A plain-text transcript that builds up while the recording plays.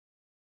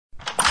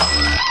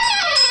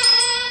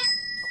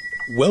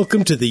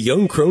Welcome to the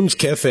Young Crones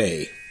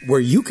Cafe, where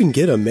you can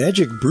get a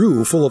magic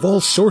brew full of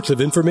all sorts of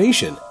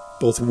information,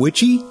 both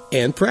witchy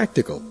and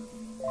practical.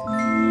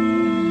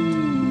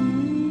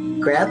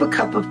 Grab a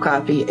cup of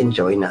coffee and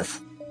join us.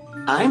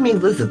 I'm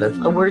Elizabeth,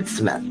 a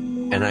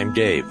wordsmith. And I'm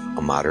Dave,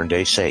 a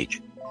modern-day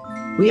sage.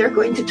 We are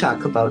going to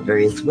talk about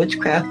various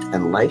witchcraft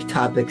and life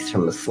topics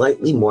from a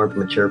slightly more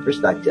mature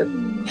perspective,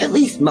 at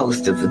least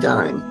most of the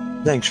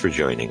time. Thanks for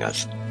joining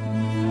us.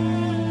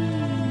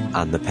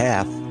 On the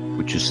Path,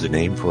 which is the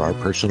name for our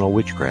personal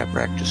witchcraft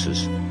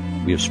practices,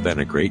 we have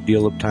spent a great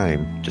deal of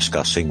time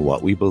discussing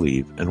what we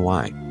believe and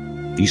why.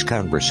 These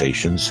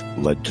conversations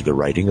led to the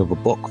writing of a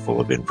book full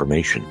of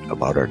information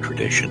about our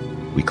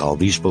tradition. We call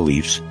these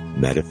beliefs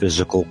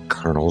metaphysical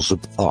kernels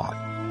of thought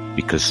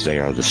because they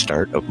are the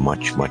start of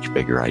much, much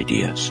bigger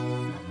ideas.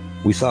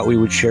 We thought we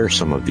would share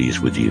some of these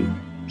with you.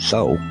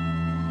 So,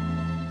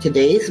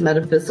 today's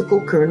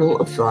metaphysical kernel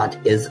of thought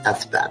is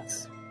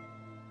Esbat.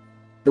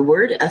 The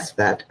word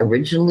Esbat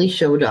originally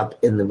showed up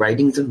in the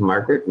writings of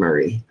Margaret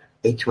Murray,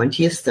 a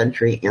 20th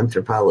century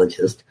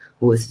anthropologist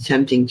who was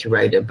attempting to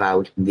write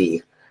about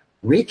the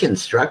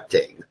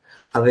reconstructing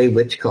of a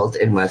witch cult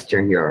in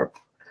Western Europe.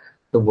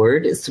 The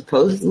word is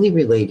supposedly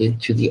related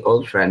to the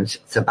Old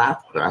French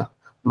sabatre,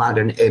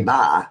 modern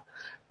Esbat,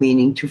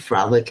 meaning to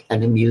frolic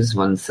and amuse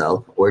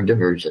oneself or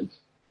diversion.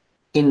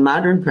 In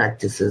modern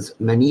practices,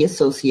 many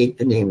associate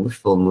the name with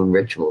full moon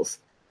rituals.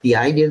 The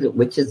idea that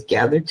witches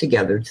gathered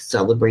together to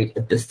celebrate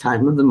at this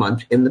time of the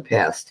month in the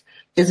past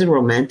is a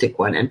romantic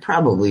one and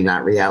probably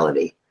not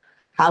reality.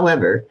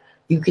 However,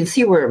 you can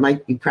see where it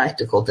might be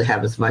practical to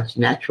have as much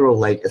natural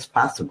light as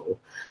possible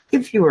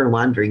if you are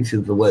wandering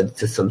through the woods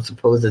to some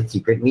supposed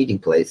secret meeting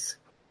place.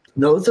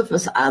 Those of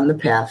us on the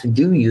path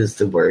do use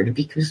the word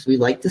because we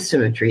like the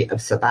symmetry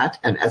of Sabbat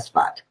and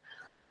Esbat.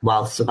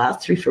 While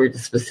Sabbats refer to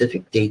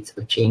specific dates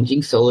of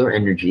changing solar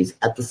energies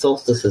at the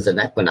solstices and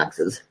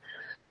equinoxes,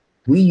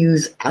 we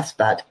use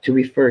Esbat to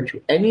refer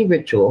to any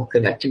ritual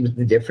connected with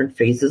the different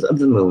phases of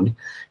the moon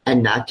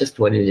and not just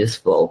when it is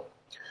full.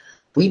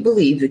 We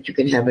believe that you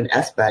can have an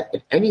Esbat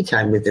at any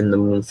time within the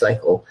moon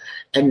cycle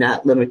and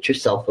not limit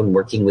yourself when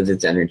working with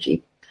its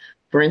energy.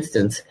 For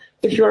instance,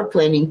 if you are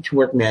planning to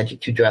work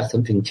magic to draw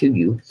something to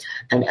you,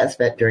 an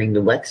Esbat during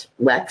the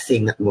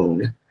waxing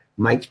moon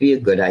might be a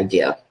good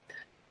idea.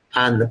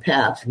 On the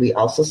path, we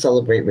also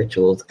celebrate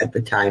rituals at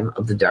the time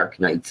of the dark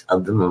nights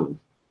of the moon.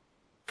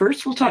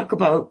 First, we'll talk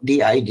about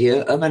the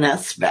idea of an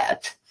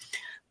Esbat,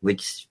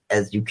 which,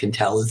 as you can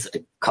tell,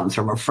 comes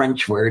from a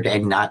French word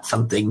and not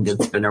something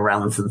that's been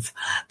around since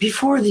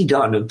before the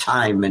dawn of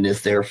time and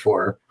is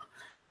therefore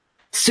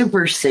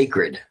super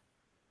sacred.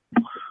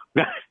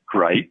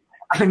 Right.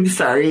 I'm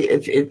sorry.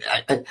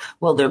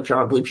 Well, there are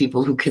probably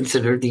people who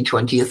consider the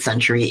 20th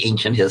century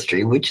ancient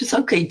history, which is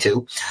okay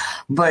too.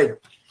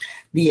 But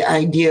the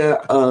idea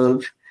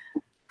of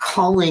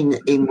calling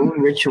a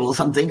moon ritual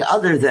something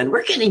other than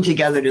we're getting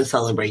together to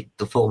celebrate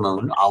the full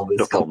moon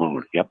always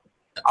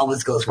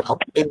goes well.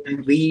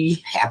 And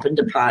we happened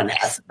upon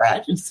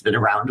Esbat. It's been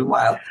around a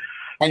while.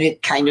 And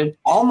it kind of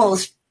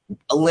almost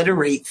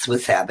alliterates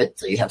with Sabbath.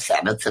 So you have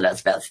Sabbats and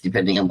Esbats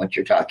depending on what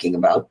you're talking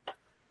about.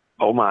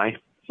 Oh my.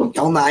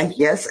 Oh my,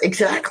 yes,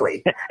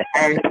 exactly.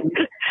 And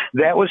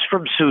that was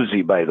from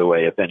Susie, by the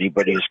way, if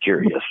anybody is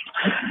curious.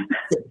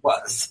 It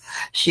was.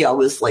 She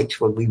always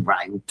liked when we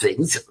rhymed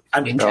things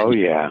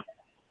unintentionally. Oh yeah.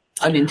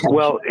 Unintentionally.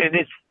 Well, and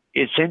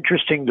it's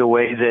interesting the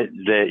way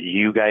that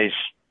you guys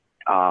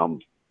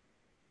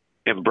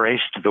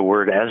embraced the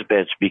word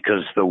Esbats,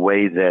 because the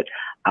way that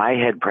I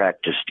had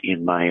practiced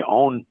in my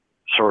own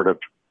sort of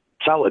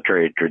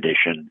solitary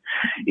tradition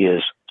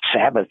is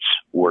Sabbats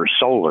were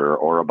solar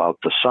or about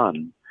the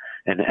sun,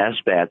 and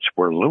Esbats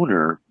were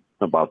lunar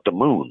about the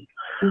moon.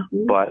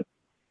 Mm-hmm. But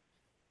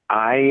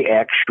I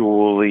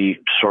actually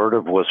sort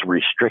of was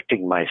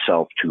restricting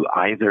myself to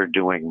either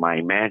doing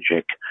my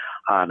magic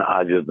on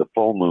either the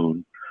full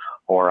moon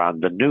or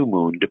on the new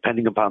moon,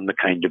 depending upon the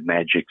kind of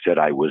magic that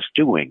I was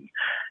doing.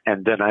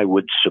 And then I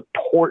would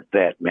support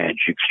that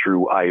magic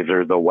through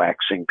either the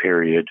waxing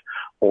period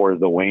or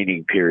the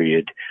waning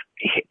period.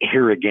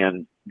 Here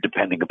again,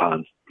 depending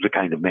upon the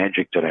kind of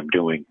magic that I'm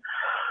doing.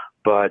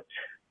 But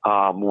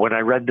when I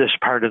read this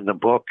part in the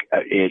book,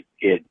 it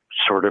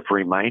sort of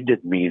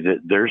reminded me that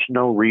there's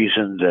no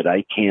reason that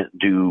I can't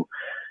do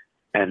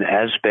an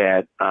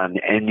Esbat on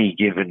any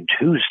given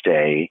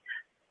Tuesday,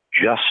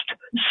 just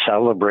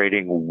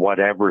celebrating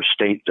whatever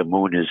state the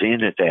moon is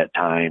in at that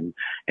time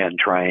and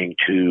trying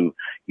to,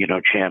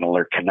 channel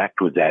or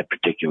connect with that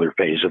particular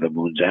phase of the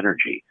moon's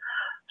energy.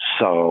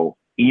 So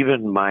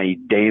even my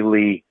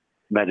daily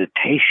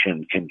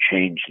meditation can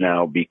change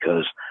now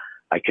because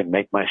I can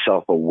make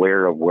myself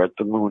aware of what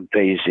the moon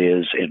phase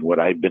is, and what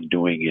I've been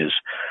doing is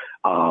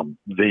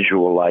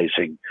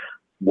visualizing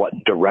what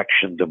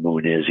direction the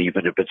moon is,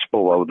 even if it's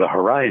below the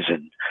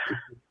horizon.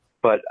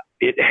 But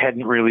it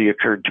hadn't really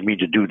occurred to me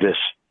to do this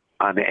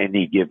on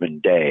any given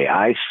day.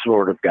 I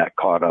sort of got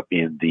caught up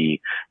in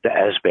the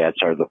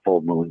Esbats are the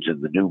full moons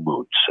and the new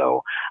moons.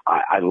 So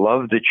I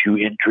love that you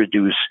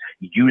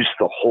use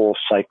the whole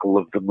cycle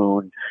of the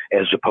moon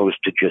as opposed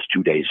to just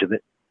 2 days of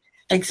it.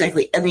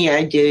 Exactly. And the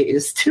idea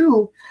is,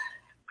 too,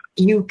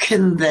 you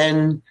can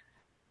then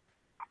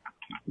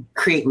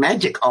create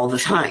magic all the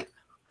time.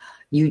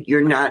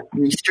 You're not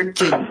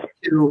restricted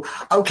to,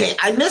 okay,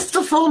 I missed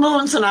the full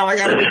moon, so now I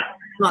got to wait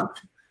a month.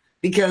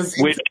 Because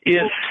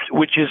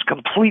which is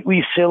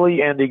completely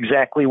silly and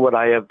exactly what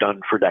I have done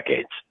for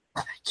decades.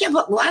 Yeah,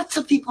 but lots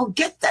of people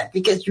get that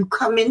because you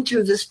come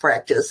into this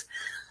practice.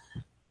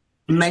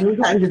 Many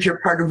times, if you're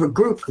part of a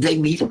group, they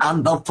meet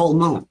on the full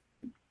moon.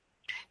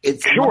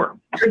 It's sure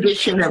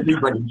tradition.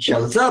 Everybody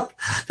shows up.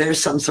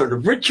 There's some sort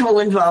of ritual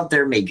involved.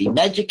 There may be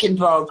magic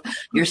involved.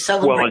 You're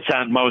celebrating. Well,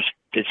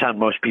 it's on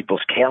most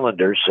people's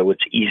calendars, so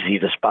it's easy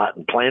to spot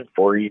and plan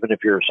for, even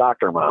if you're a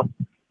soccer mom.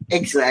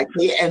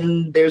 Exactly.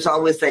 And there's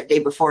always that day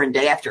before and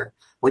day after,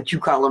 what you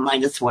call a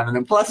 -1 and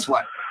a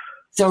 +1.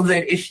 So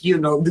that if,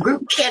 the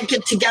group can't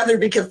get together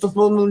because the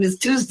full moon is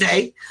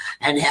Tuesday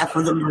and half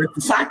of them are at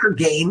the soccer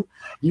game,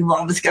 you've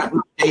always got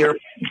a day or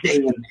day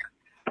in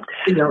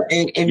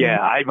there. Yeah,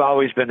 I've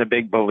always been a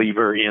big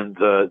believer in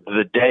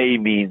the day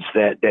means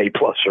that day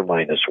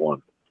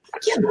 ±1.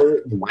 Yeah, well,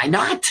 why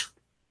not?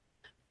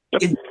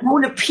 The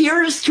moon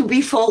appears to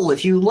be full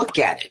if you look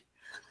at it.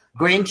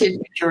 Granted,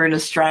 if you're an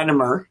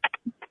astronomer,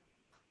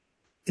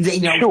 they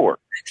know sure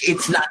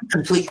it's not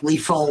completely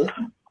full,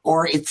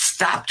 or it's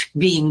stopped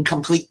being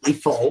completely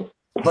full,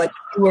 but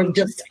you are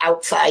just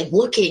outside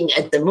looking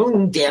at the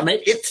moon, damn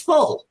it, it's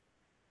full.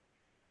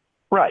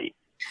 Right.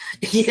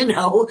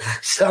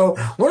 So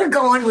we're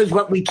going with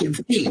what we can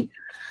see,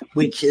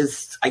 which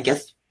is, I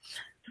guess,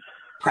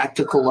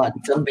 practical on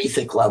some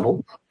basic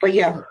level. But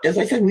yeah, as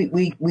I said,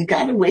 we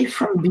got away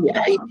from the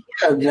idea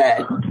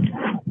that,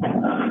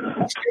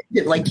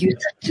 like you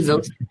said, to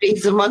those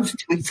days a month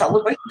to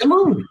celebrate the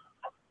moon.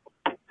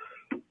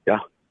 Yeah.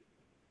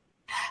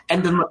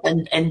 And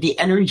the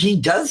energy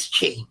does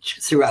change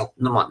throughout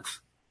the month.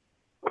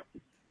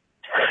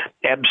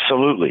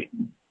 Absolutely.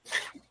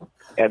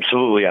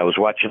 I was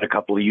watching a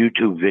couple of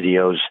YouTube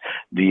videos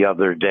the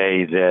other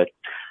day that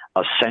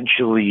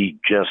essentially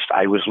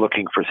I was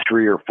looking for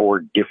 3 or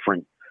 4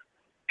 different,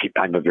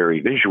 I'm a very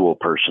visual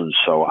person,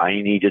 so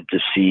I needed to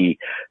see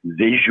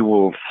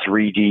visual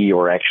 3D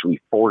or actually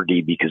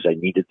 4D because I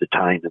needed the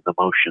time and the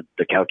motion,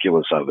 the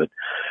calculus of it,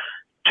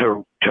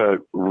 to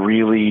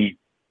really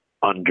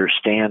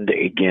understand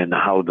again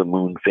how the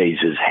moon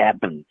phases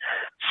happen,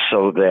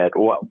 so that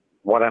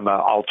what I'm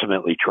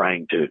ultimately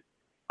trying to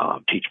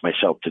teach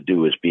myself to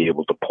do is be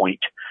able to point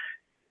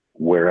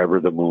wherever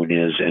the moon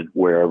is and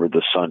wherever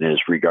the sun is,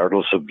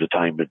 regardless of the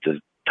time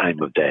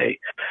of day,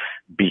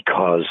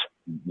 because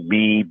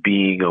me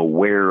being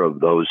aware of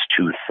those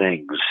two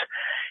things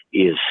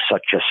is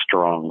such a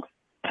strong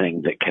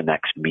thing that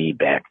connects me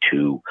back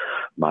to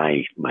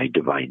my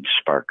divine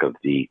spark of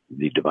the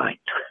divine.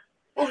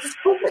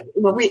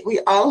 Well, we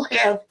all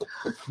have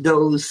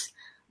those.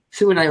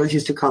 Sue and I always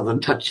used to call them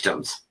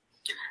touchstones.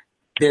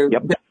 They're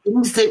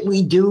things that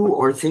we do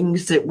or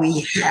things that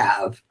we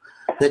have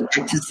that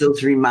act as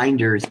those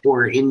reminders,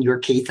 or in your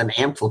case, an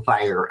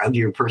amplifier of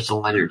your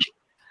personal energy.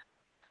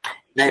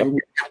 And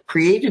we've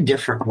created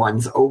different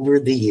ones over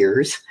the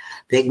years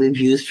that we've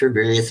used for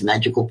various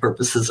magical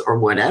purposes or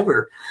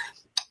whatever.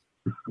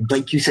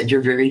 Like you said,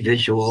 you're very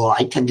visual.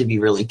 I tend to be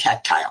really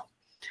tactile.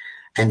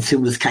 And Sue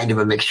was kind of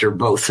a mixture of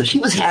both. So she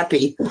was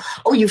happy.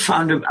 Oh, you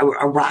found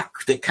a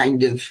rock that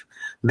kind of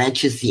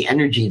matches the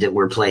energy that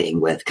we're playing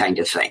with, kind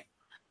of thing.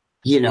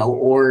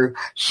 Or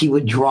she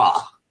would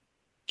draw.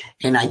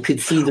 And I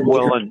could see the...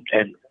 Well,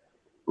 and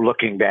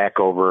looking back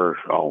over,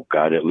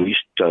 at least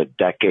a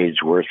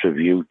decade's worth of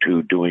you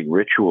two doing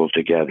ritual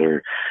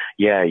together,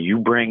 you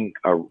bring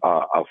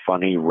a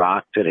funny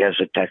rock that has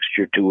a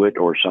texture to it,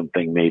 or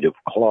something made of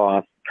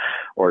cloth,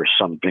 or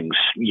something.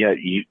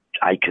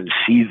 I can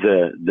see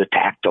the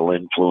tactile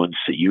influence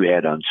that you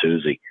had on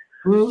Susie.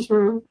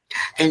 Mm-hmm.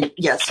 And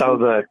yes,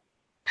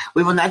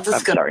 we will not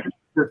discuss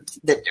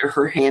that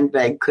her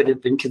handbag could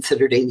have been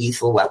considered a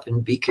lethal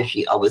weapon because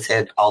she always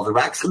had all the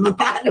rocks in the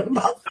bottom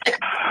of it.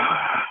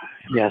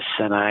 Yes,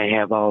 and I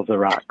have all the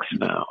rocks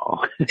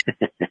now.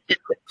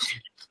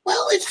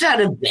 Well, it's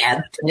not a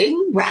bad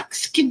thing.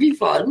 Rocks can be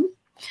fun.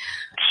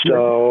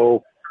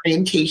 So,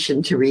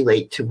 orientation to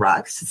relate to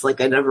rocks. It's like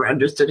I never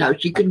understood how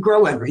she could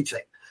grow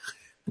everything.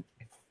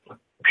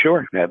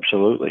 Sure,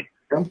 absolutely.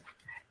 And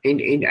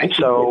I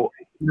think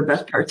the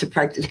best parts of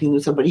practicing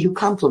with somebody who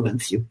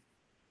compliments you.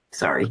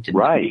 Sorry.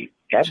 Right,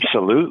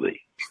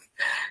 absolutely.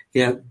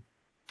 Yeah.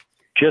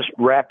 Just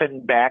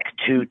wrapping back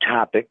to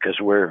topic, because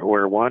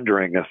we're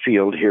wandering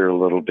afield here a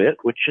little bit,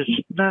 which is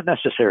not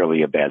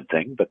necessarily a bad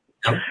thing, but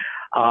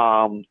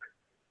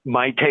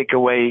my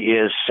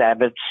takeaway is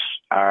Sabbats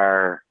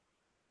are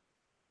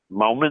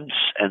moments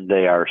and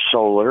they are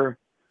solar.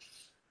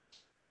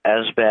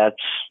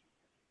 Esbats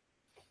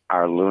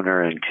are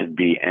lunar and can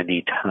be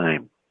any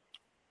time,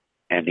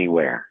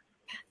 anywhere.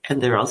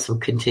 And they're also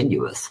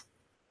continuous.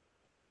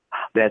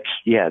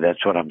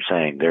 That's what I'm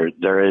saying.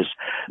 There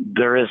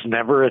is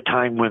never a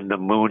time when the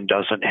moon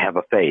doesn't have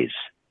a phase.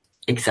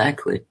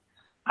 Exactly.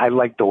 I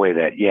like the way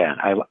that,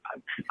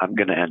 I'm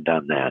going to end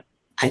on that.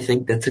 I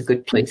think that's a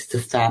good place to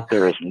stop.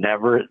 There's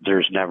never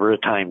a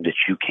time that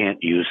you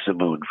can't use the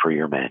moon for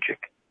your magic.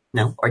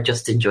 No, or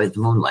just enjoy the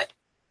moonlight.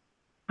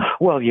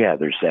 Well, yeah,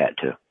 there's that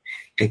too.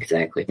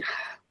 Exactly.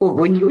 Well,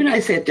 when you and I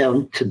sat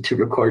down to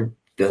record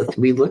this,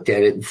 we looked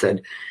at it and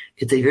said,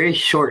 it's a very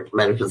short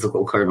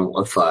metaphysical kernel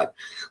of thought.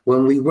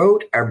 When we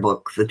wrote our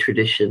book, The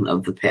Tradition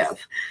of the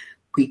Path,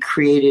 we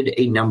created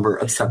a number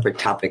of separate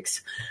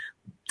topics.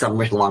 Some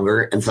were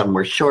longer and some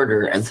were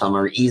shorter and some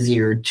are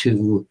easier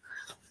to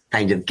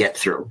kind of get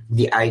through.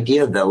 The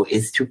idea, though,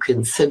 is to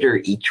consider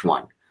each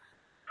one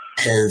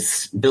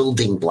as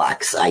building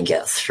blocks, I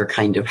guess, for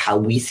kind of how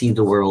we see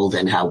the world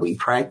and how we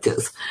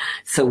practice.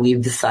 So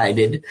we've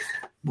decided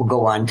we'll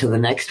go on to the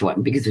next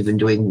one because we've been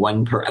doing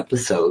one per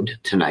episode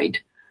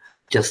tonight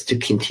just to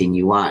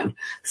continue on.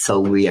 So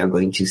we are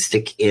going to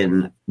stick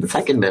in the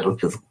second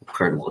metaphysical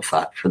kernel of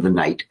thought for the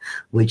night,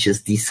 which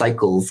is the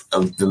cycles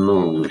of the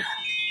moon.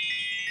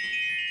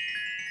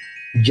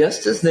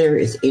 Just as there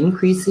is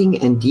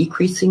increasing and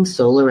decreasing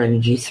solar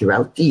energy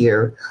throughout the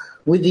year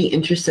with the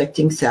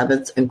intersecting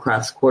Sabbats and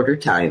cross-quarter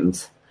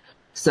times,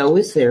 so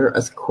is there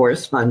a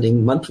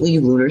corresponding monthly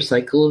lunar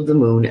cycle of the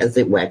moon as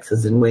it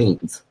waxes and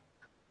wanes.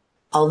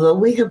 Although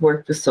we have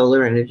worked with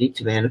solar energy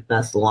to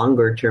manifest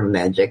longer-term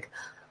magic,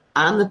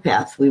 on the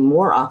path we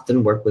more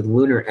often work with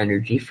lunar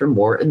energy for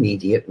more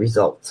immediate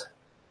results.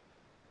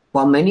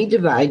 While many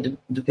divide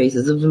the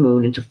phases of the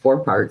moon into 4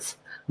 parts,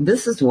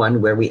 this is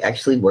one where we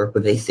actually work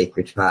with a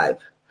sacred 5.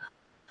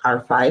 Our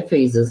 5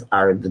 phases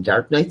are the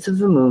dark nights of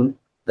the moon,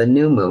 the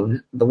new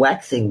moon, the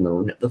waxing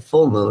moon, the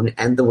full moon,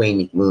 and the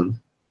waning moon.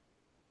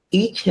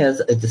 Each has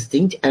a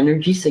distinct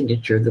energy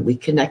signature that we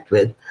connect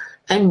with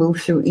and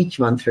move through each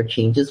month for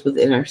changes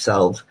within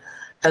ourselves,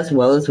 as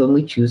well as when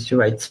we choose to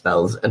write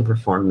spells and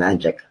perform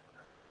magic.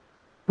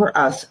 For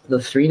us,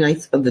 the 3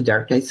 nights of the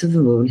dark nights of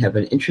the moon have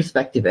an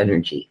introspective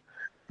energy,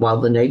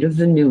 while the night of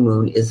the new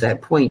moon is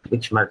that point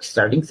which marks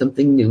starting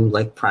something new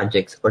like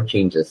projects or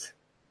changes.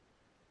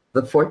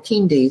 The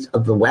 14 days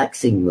of the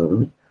waxing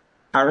moon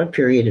are a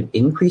period of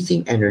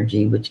increasing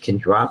energy which can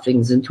draw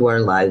things into our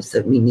lives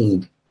that we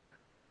need.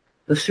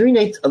 The 3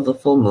 nights of the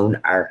full moon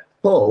are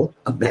full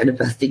of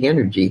manifesting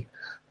energy,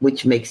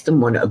 which makes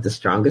them one of the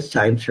strongest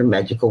times for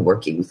magical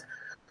workings,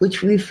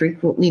 which we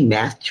frequently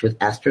match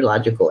with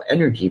astrological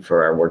energy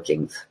for our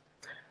workings.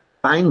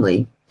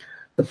 Finally,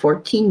 the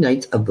 14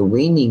 nights of the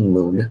waning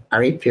moon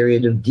are a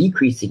period of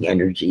decreasing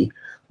energy,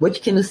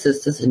 which can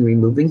assist us in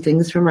removing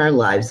things from our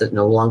lives that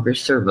no longer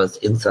serve us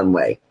in some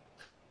way.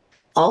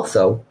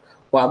 Also,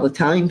 while the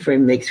time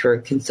frame makes for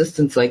a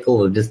consistent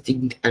cycle of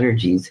distinct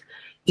energies,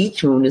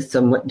 each moon is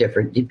somewhat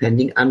different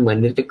depending on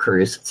when it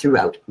occurs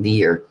throughout the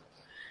year.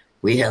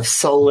 We have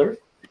solar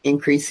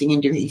increasing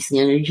and decreasing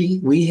energy.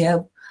 We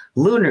have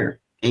lunar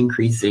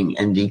increasing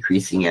and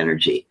decreasing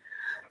energy.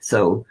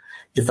 So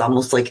it's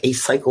almost like a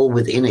cycle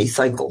within a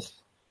cycle.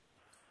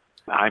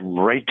 I'm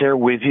right there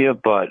with you,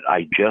 but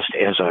I just,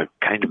 as a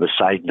kind of a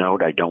side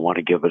note, I don't want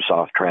to give us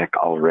off track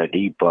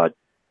already, but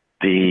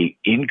the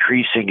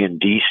increasing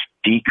and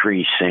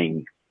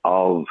decreasing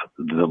of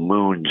the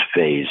moon's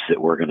phase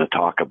that we're going to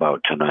talk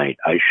about tonight,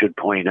 I should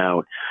point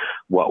out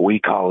what we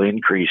call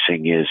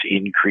increasing is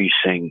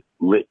increasing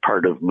lit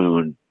part of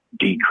moon,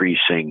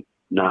 decreasing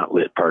not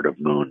lit part of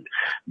moon,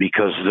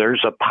 because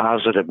there's a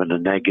positive and a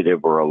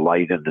negative or a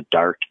light and a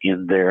dark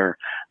in there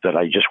that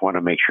I just want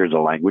to make sure the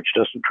language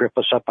doesn't trip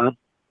us up on.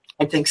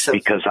 I think so.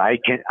 Because I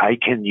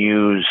can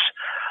use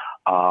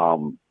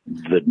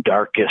the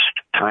darkest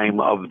time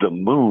of the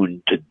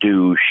moon to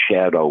do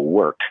shadow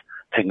work,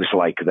 things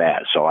like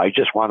that. So I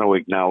just want to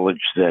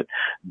acknowledge that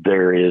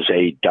there is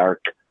a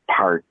dark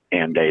part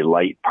and a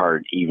light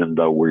part, even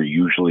though we're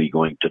usually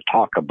going to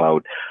talk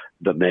about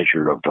the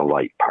measure of the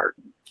light part.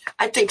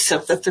 I think so.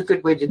 That's a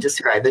good way to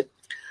describe it.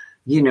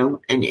 You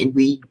know, and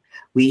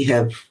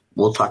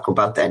we'll talk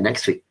about that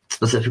next week,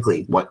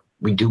 specifically what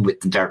we do with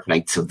the dark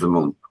nights of the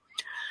moon.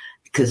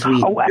 Because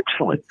we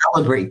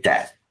celebrate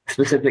that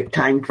specific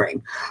time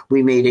frame.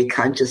 We made a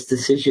conscious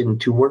decision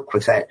to work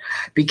with that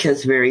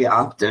because very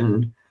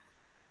often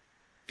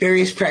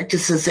various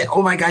practices say,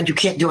 oh my God, you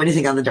can't do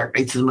anything on the dark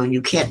nights of the moon.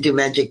 You can't do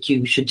magic.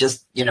 You should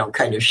just,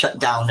 kind of shut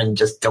down and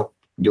just don't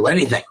do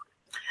anything.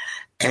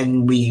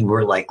 And we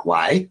were like,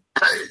 why?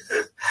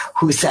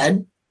 Who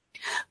said?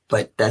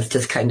 But that's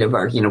just kind of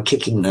our,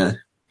 kicking the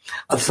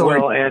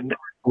authority.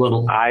 Well,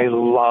 and I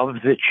love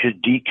that you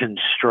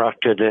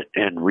deconstructed it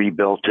and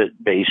rebuilt it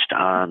based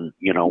on,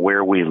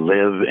 where we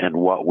live and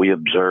what we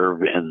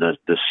observe and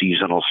the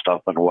seasonal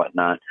stuff and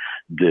whatnot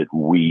that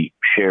we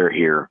share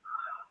here.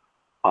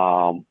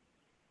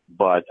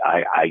 But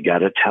I got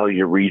to tell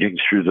you, reading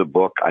through the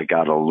book, I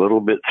got a little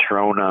bit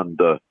thrown on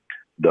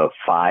the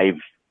 5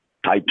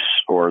 types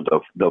or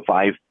the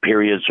 5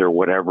 periods or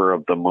whatever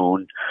of the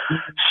moon.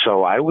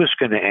 So I was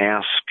going to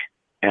ask,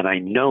 and I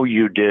know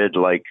you did,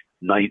 like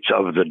Nights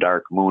of the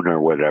Dark Moon or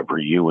whatever,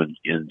 you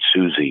and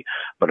Susie,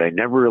 but I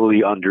never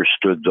really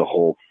understood the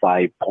whole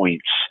 5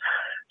 points.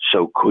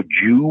 So could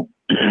you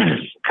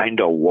kind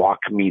of walk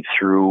me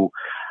through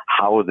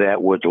how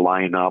that would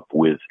line up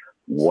with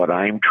what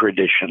I'm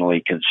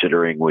traditionally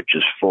considering, which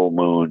is full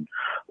moon,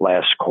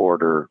 last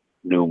quarter,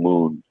 new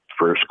moon,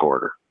 first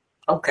quarter?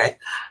 Okay.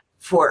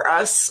 For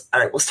us, all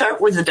right, we'll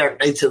start with the dark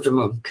nights of the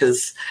moon,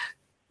 because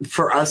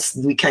for us,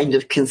 we kind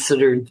of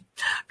considered,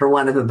 for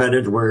want of a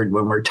better word,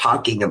 when we're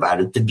talking about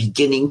it, the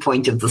beginning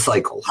point of the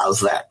cycle.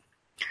 How's that?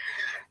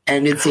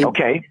 And it's a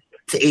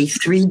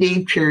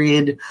 3-day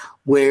period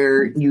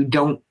where you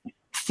don't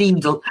see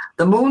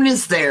the moon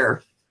is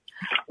there.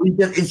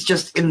 It's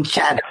just in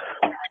shadow,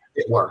 as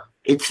it were.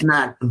 It's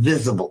not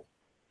visible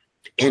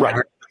in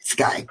our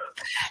sky.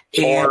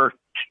 Or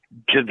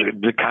to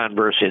the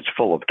converse, it's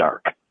full of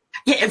dark.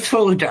 Yeah, it's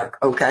full of dark,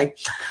 okay?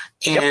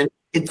 And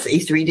it's a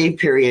 3-day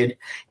period,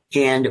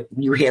 and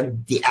you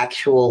have the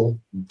actual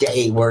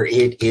day where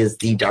it is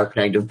the dark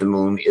night of the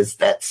moon is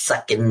that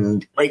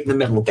second, right in the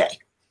middle day.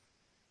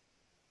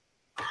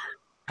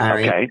 All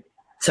right. Okay.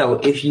 So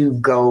if you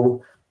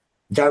go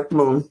dark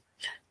moon,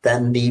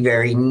 then the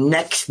very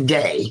next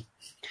day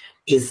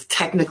is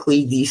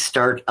technically the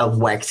start of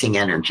waxing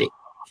energy.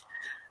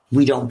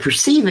 We don't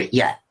perceive it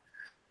yet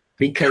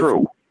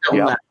because we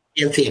don't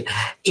see it.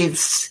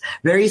 It's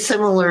very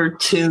similar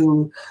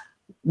to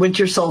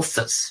winter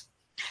solstice.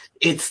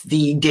 It's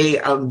the day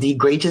of the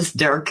greatest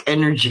dark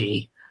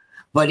energy,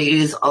 but it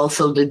is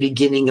also the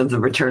beginning of the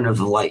return of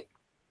the light.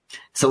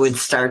 So it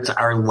starts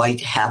our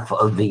light half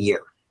of the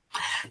year.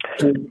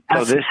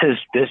 So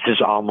this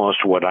is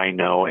almost what I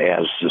know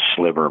as the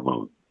sliver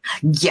moon.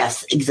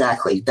 Yes,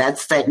 exactly.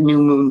 That's that new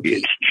moon.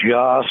 It's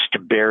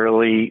just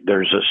barely,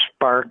 there's a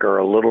spark or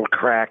a little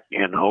crack,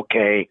 and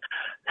okay,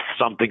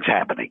 something's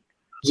happening.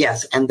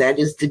 Yes, and that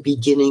is the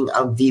beginning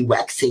of the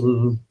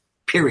waxing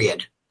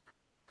period,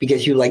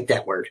 because you like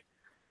that word,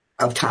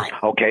 of time.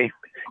 Okay,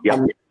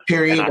 yeah.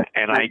 Period.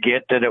 And I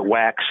get that it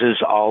waxes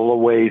all the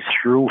way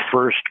through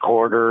first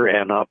quarter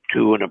and up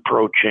to and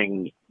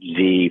approaching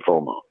the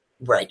full moon.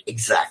 Right,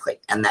 exactly.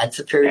 And that's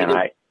a period.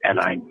 And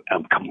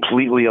I'm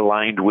completely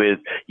aligned with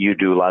you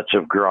do lots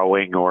of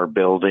growing or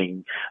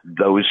building,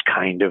 those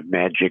kind of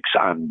magics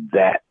on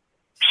that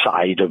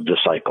side of the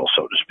cycle,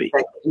 so to speak.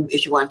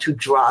 If you want to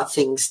draw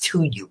things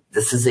to you,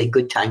 this is a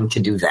good time to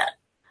do that.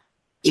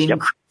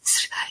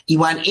 You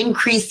want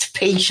increased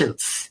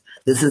patience.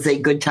 This is a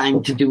good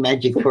time to do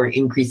magic for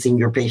increasing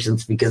your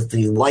patience, because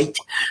the light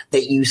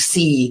that you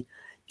see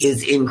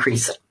is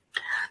increasing.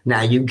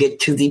 Now you get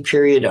to the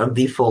period of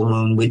the full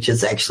moon, which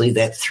is actually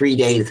that 3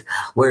 days,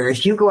 where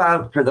if you go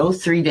out for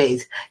those 3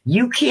 days,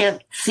 you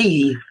can't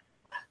see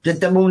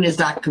that the moon is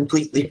not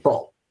completely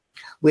full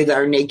with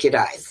our naked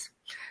eyes.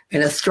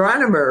 An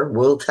astronomer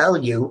will tell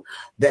you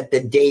that the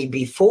day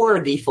before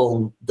the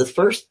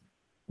first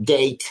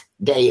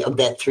day of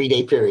that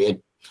 3-day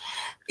period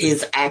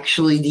is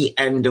actually the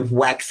end of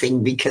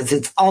waxing, because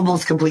it's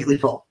almost completely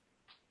full.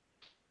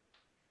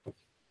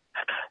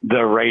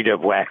 The rate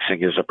of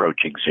waxing is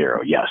approaching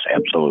zero. Yes,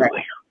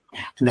 absolutely.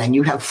 Right. And then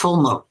you have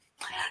full moon.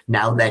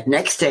 Now that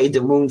next day,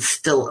 the moon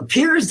still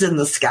appears in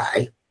the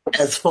sky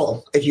as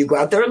full. If you go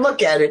out there and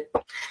look at it,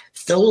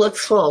 still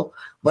looks full,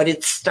 but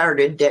it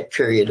started that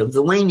period of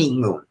the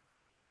waning moon.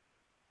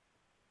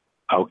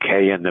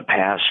 Okay, in the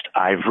past,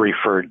 I've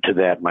referred to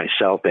that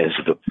myself as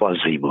the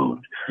fuzzy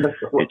moon.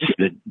 It's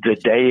the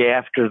day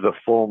after the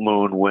full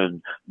moon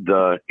when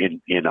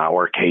in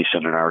our case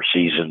and in our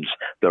seasons,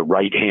 the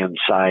right-hand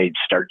side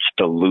starts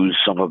to lose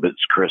some of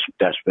its crisp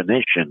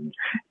definition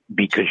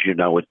because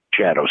it's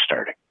shadow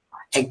starting.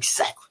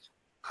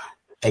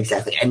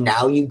 Exactly. And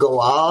now you go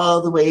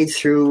all the way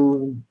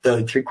through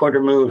the 3/4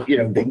 moon,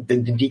 the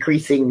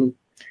decreasing.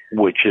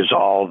 Which is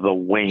all the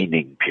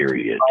waning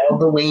period. All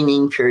the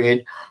waning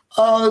period,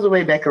 all the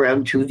way back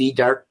around to the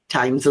dark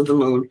times of the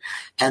moon.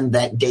 And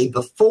that day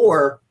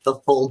before the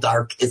full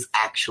dark is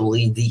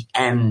actually the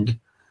end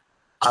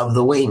of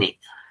the waning.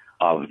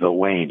 Of the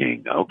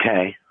waning,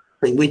 okay.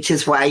 Which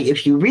is why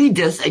if you read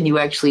this and you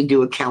actually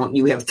do a count,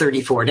 you have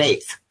 34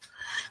 days.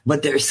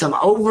 But there's some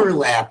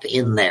overlap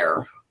in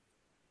there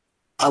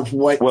of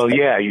what... Well,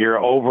 yeah,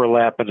 you're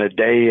overlapping a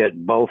day at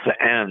both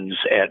ends,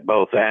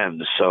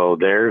 so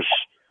there's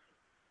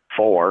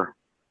 4.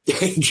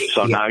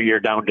 So now you're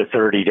down to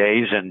 30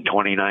 days and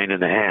 29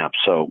 and a half.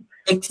 So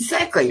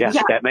exactly. Yeah,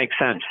 that makes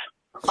sense.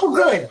 Oh,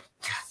 good.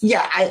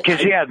 Yeah.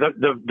 Because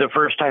the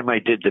first time I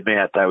did the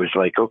math, I was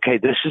like, okay,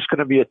 this is going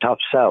to be a tough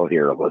sell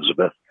here,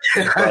 Elizabeth.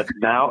 But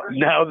now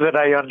that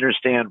I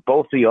understand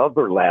both the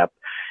overlap,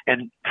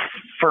 and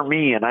for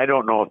me, and I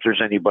don't know if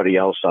there's anybody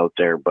else out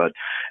there, but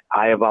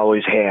I have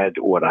always had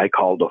what I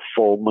called a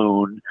full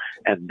moon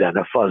and then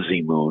a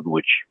fuzzy moon,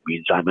 which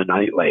means I'm a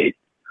night late.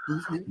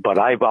 Mm-hmm. But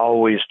I've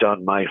always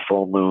done my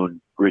full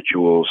moon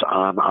rituals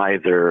on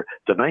either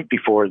the night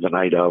before, the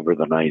night of, or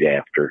the night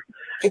after.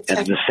 Exactly.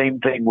 And the same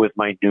thing with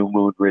my new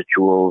moon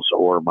rituals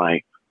or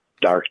my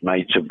dark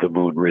nights of the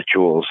moon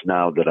rituals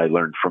now that I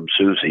learned from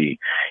Susie.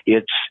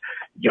 It's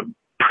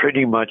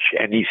pretty much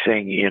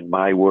anything in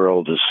my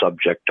world is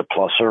subject to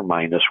plus or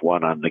minus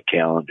one on the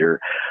calendar,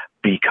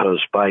 because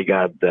by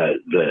God,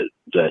 the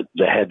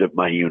head of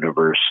my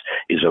universe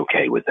is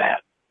okay with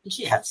that.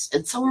 Yes,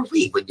 and so are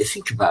we when you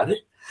think about it.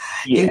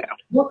 Yeah. It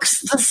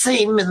looks the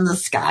same in the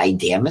sky,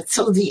 damn it.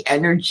 So the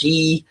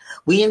energy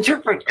we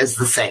interpret as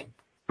the same.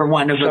 For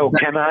one of So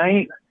can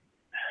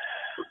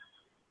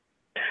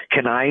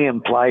I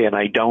imply, and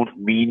I don't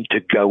mean to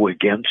go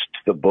against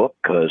the book,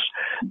 because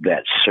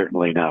that's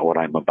certainly not what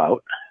I'm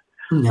about.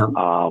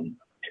 No.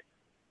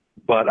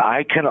 But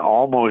I can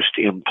almost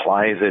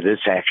imply that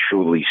it's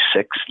actually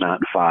 6,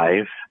 not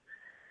 5,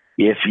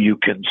 if you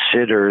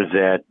consider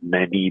that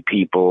many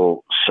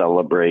people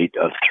celebrate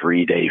a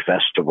 3-day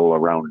festival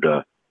around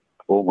a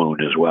full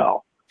moon as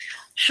well.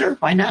 Sure,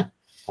 why not?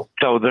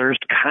 So there's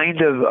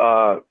kind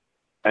of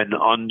an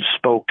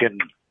unspoken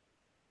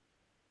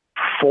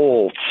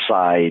full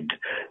side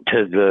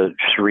to the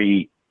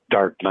 3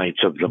 dark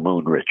nights of the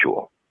moon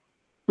ritual.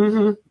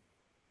 Mm-hmm.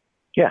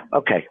 Yeah,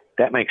 okay,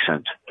 that makes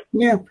sense.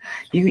 Yeah,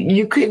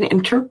 you can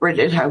interpret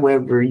it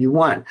however you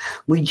want.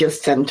 We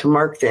just tend to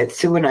mark that.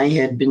 Sue and I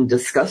had been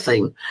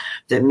discussing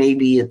that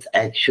maybe it's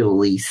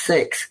actually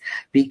 6,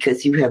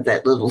 because you have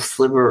that little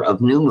sliver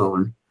of new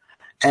moon,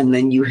 and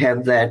then you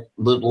have that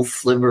little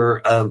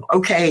sliver of,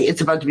 okay,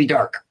 it's about to be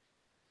dark.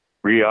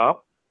 Yeah.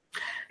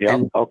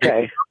 And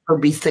Okay. It'll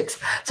be 6.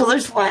 So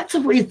there's lots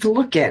of ways to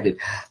look at it.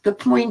 The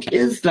point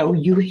is, though,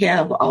 you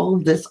have all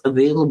of this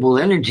available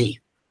energy,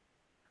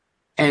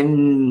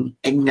 and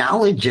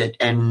acknowledge it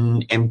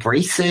and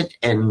embrace it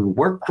and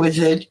work with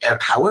it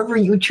however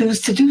you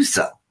choose to do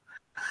so.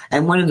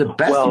 And one of the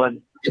best ways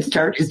to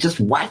start is just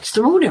watch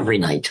the moon every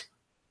night.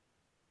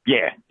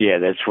 Yeah,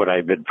 that's what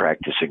I've been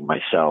practicing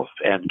myself.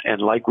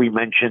 And like we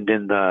mentioned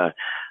in the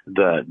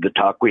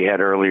talk we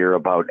had earlier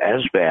about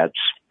Esbats,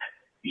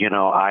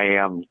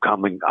 I'm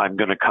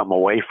going to come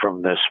away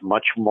from this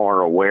much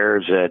more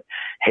aware that,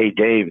 hey,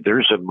 Dave,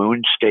 there's a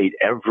moon state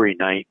every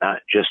night,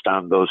 not just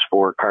on those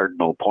 4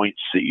 cardinal points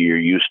that you're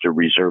used to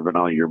reserving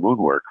all your moon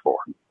work for.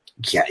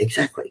 Yeah,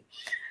 exactly.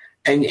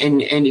 And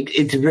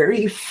it's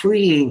very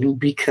freeing,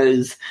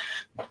 because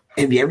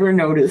have you ever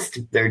noticed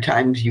there are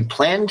times you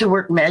plan to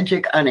work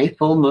magic on a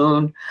full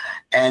moon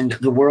and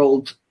the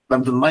world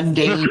of the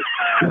mundane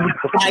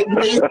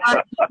 5 days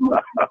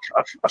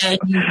and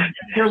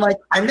you're like,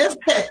 I missed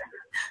it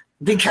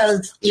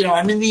because,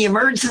 I'm in the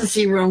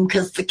emergency room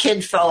because the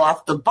kid fell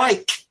off the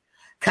bike,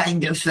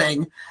 kind of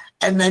thing.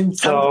 And then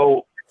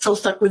so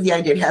stuck with the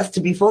idea it has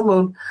to be full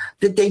moon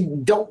that they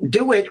don't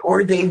do it,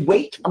 or they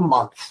wait a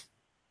month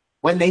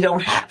when they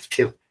don't have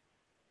to.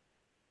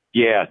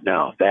 Yeah,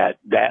 no, that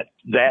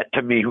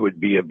to me would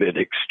be a bit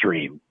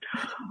extreme.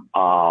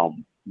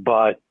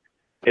 But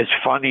it's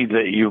funny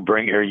that you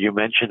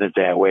mention it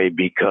that way,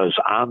 because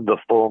on the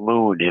full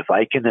moon, if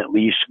I can at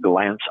least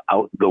glance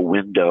out the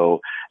window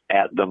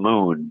at the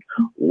moon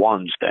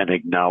once and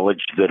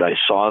acknowledge that I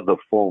saw the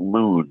full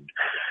moon,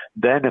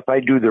 then if I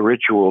do the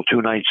ritual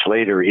 2 nights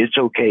later, it's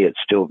okay. It's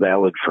still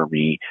valid for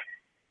me,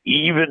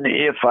 even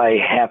if I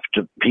have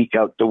to peek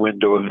out the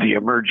window of the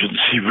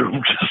emergency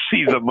room to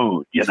see the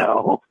moon,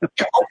 Oh,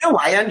 no,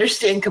 I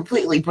understand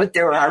completely. But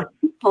there are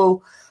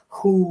people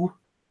who,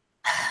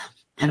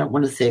 I don't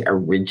want to say are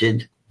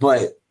rigid,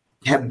 but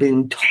have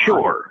been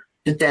taught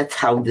that that's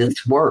how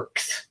this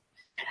works.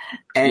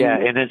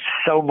 And it's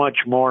so much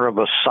more of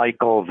a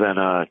cycle than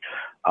a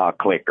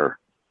clicker.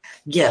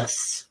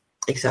 Yes,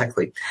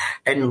 exactly.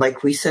 And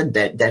like we said,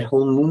 that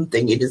whole moon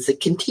thing, it is a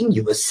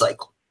continuous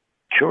cycle.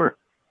 Sure.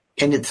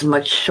 And it's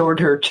much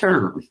shorter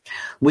term,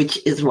 which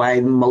is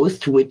why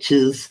most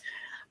witches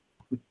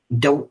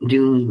don't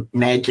do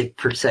magic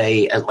per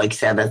se, like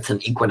Sabbats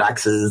and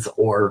equinoxes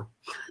or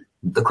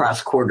the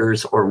cross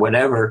quarters or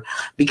whatever,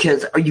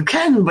 because you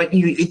can, but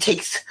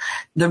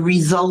the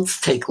results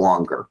take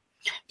longer.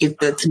 And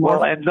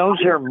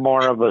those are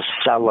more of a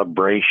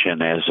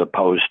celebration as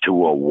opposed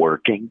to a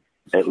working.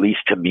 At least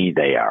to me,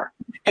 they are.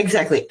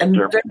 Exactly. And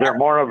they're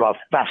more of a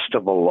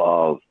festival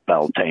of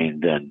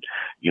Beltane than,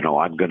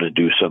 I'm going to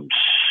do some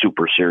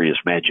super serious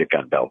magic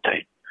on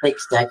Beltane.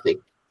 Exactly.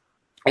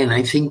 And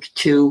I think,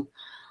 too,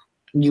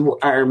 you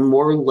are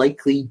more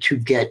likely to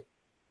get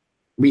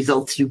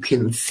results you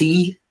can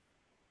see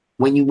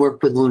when you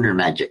work with lunar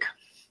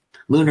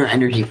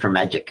energy for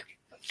magic.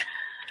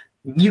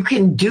 You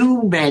can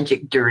do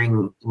magic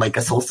during like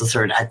a solstice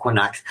or an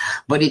equinox,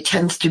 but it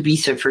tends to be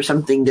for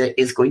something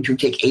that is going to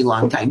take a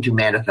long time to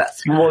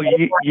manifest. Well,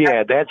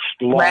 yeah, that's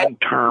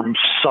long-term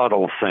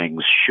subtle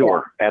things.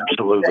 Sure,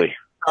 absolutely.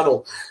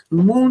 Subtle.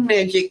 Moon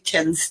magic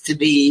tends to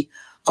be,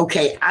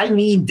 okay, I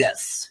need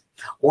this,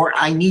 or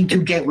I need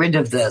to get rid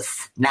of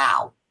this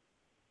now.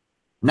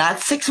 Not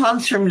 6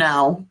 months from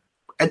now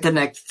at the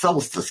next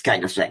solstice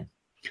kind of thing.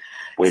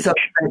 So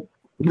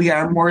we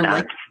are more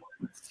like...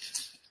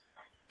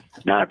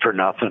 Not for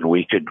nothing,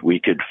 we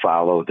could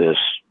follow this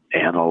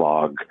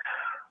analog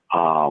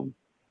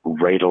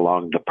right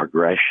along the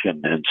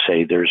progression and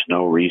say there's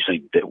no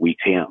reason that we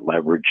can't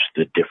leverage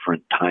the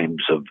different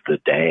times of the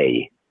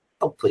day.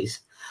 Oh,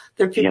 please.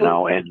 There are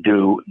people, and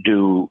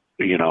do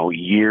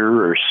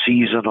year or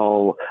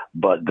seasonal,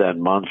 but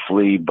then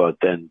monthly, but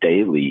then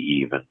daily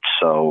even.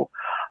 So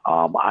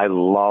I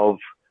love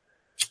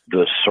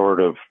the sort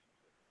of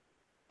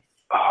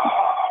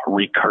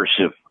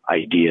recursive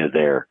idea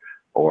there,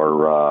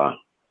 or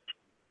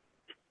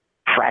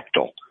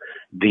fractal.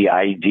 The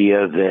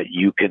idea that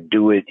you can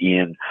do it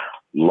in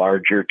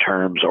larger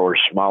terms or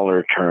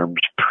smaller terms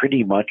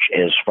pretty much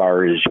as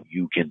far as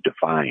you can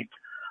define.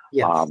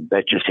 Yes.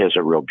 That just has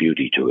a real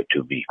beauty to it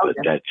to me. But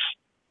that's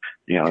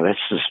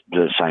just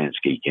the science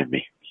geek in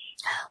me.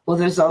 Well,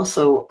 there's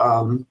also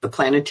the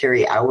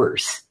planetary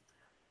hours,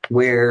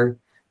 where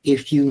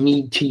if you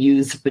need to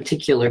use a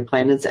particular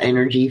planet's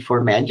energy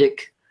for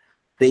magic,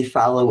 they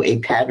follow a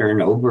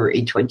pattern over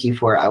a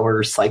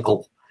 24-hour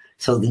cycle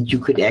so that you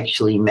could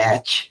actually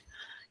match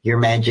your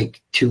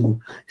magic to,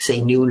 say,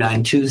 noon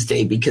on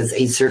Tuesday, because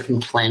a certain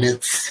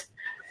planet's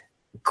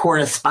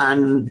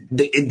correspond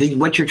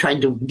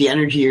the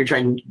energy you're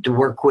trying to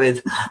work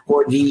with,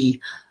 or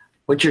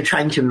what you're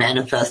trying to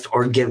manifest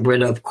or get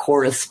rid of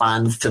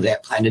corresponds to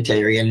that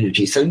planetary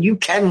energy. So you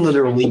can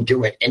literally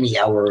do it any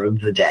hour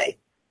of the day.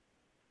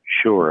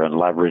 Sure, and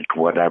leverage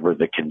whatever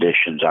the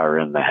conditions are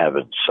in the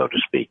heavens, so to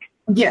speak.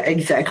 Yeah,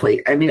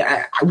 exactly. I mean,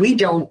 we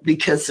don't,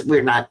 because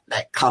we're not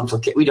that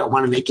complicated. We don't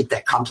want to make it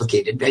that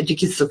complicated.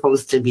 Magic is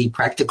supposed to be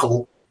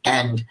practical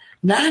and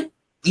not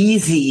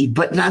easy,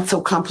 but not so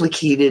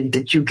complicated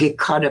that you get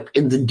caught up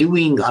in the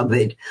doing of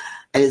it,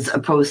 as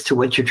opposed to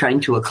what you're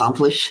trying to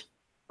accomplish.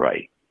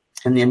 Right.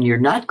 And then you're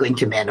not going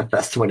to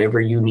manifest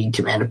whatever you need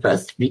to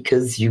manifest,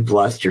 because you've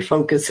lost your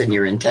focus and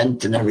your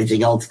intent and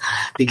everything else,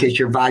 because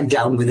you're bogged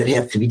down with it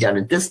has to be done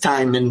at this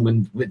time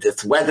and with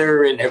this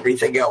weather and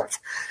everything else.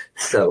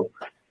 So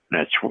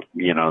that's,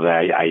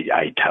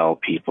 I tell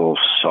people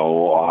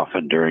so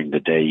often during the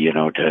day,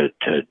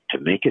 to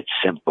make it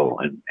simple.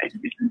 And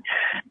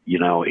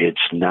it's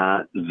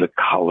not the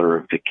color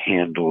of the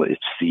candle.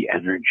 It's the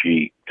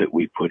energy that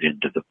we put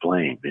into the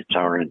flame. It's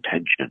our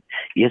intention.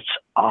 It's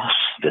us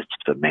that's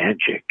the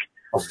magic.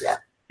 Oh, yeah.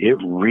 It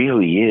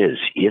really is.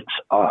 It's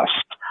us.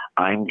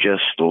 I'm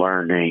just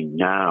learning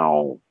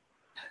now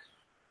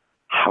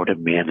how to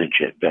manage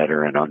it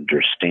better and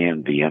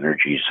understand the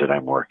energies that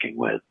I'm working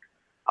with.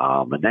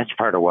 And that's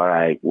part of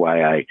why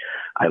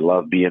I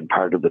love being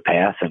part of the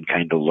path and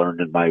kind of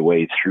learning my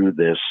way through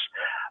this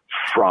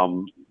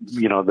from,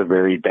 the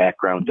very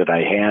background that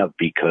I have,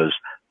 because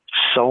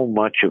so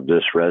much of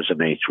this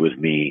resonates with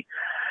me.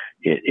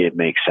 It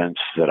makes sense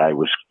that I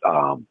was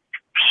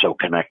so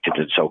connected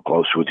and so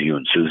close with you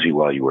and Susie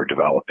while you were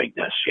developing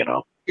this,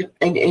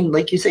 And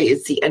like you say,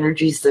 it's the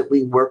energies that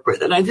we work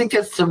with. And I think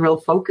that's the real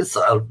focus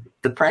of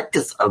the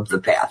practice of the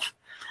path,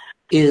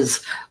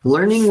 is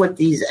learning what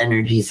these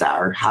energies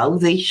are, how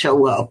they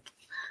show up,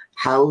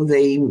 how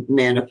they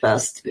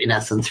manifest, in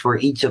essence, for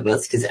each of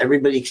us, because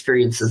everybody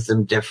experiences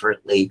them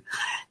differently,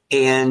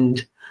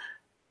 and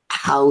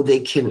how they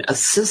can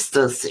assist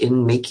us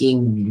in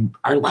making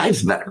our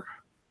lives better.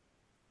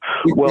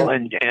 Well,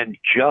 and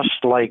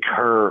just like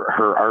her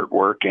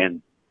artwork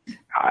and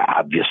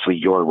obviously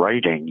your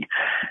writing,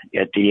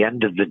 at the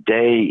end of the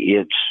day,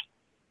 it's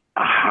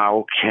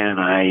how can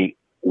I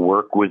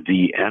work with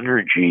the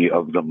energy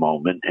of the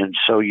moment. And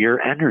so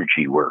you're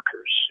energy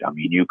workers. I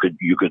mean, you could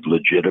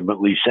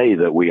legitimately say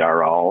that we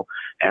are all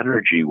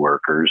energy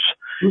workers.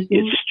 Mm-hmm.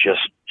 It's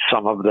just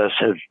some of us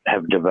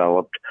have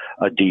developed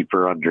a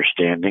deeper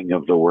understanding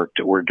of the work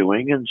that we're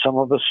doing, and some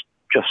of us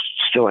just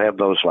still have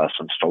those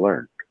lessons to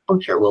learn. Oh,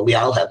 sure. Well, we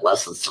all have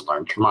lessons to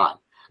learn. Come on.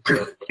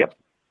 Yep.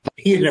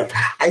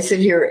 I sit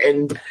here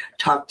and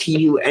talk to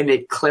you, and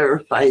it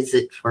clarifies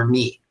it for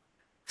me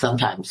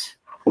sometimes.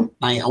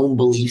 My own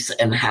beliefs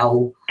and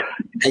how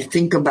I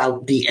think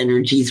about the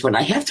energies when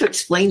I have to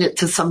explain it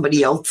to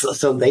somebody else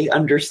so they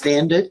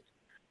understand it.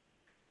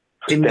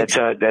 That's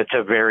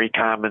a very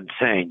common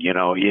thing.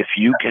 If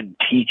you can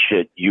teach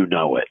it, you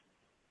know it.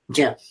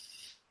 Yeah.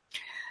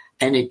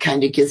 And it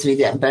kind of gives me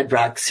that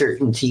bedrock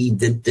certainty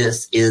that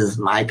this is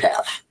my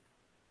path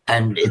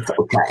and it's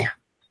okay.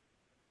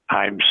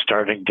 I'm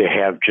starting to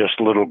have just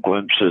little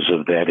glimpses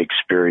of that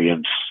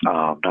experience,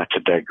 not to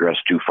digress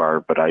too far,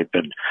 but I've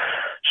been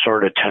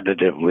sort of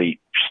tentatively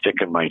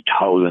sticking my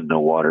toe in the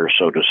water,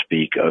 so to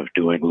speak, of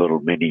doing little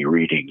mini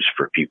readings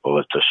for people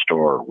at the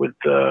store with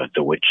the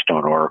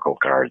Witchstone Oracle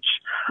cards.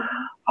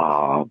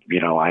 I'm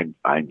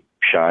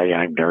shy,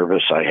 I'm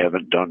nervous. I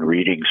haven't done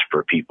readings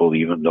for people,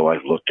 even though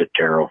I've looked at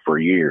tarot for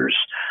years.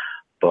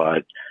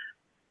 But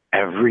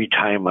every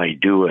time I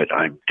do it,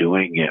 I'm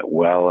doing it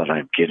well and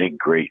I'm getting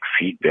great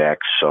feedback.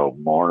 So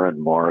more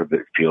and more of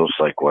it feels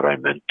like what I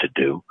meant to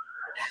do.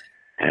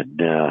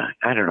 And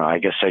I don't know, I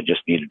guess I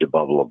just needed to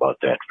bubble about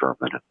that for a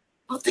minute.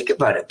 Well, think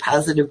about it.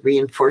 Positive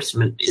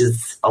reinforcement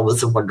is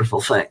always a wonderful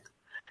thing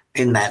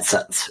in that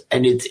sense.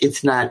 And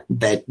it's not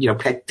that,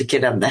 pat the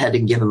kid on the head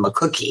and give him a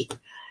cookie.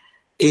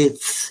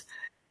 It's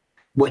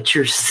what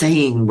you're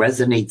saying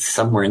resonates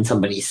somewhere in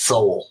somebody's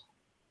soul.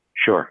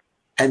 Sure.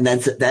 And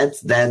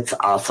that's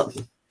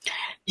awesome.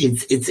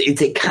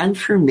 It's a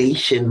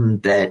confirmation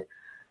that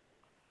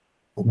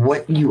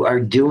what you are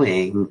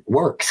doing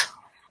works.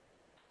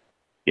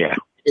 Yeah.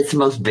 It's the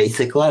most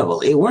basic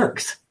level. It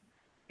works.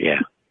 Yeah.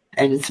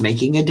 And it's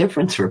making a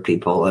difference for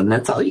people, and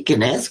that's all you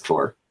can ask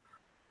for.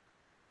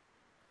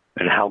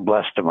 And how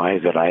blessed am I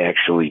that I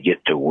actually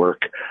get to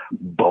work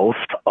both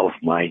of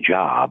my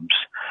jobs,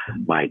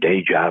 my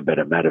day job at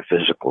a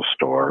metaphysical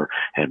store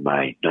and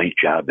my night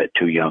job at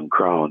Two Young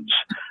Crones.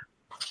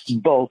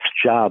 Both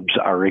jobs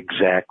are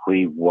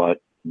exactly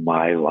what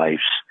my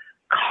life's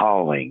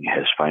calling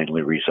has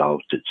finally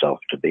resolved itself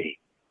to be.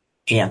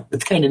 Yeah,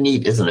 it's kind of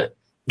neat, isn't it?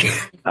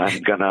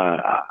 I'm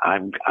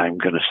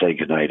gonna say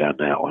goodnight on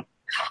that one.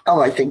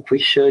 Oh, I think we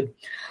should.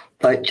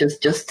 But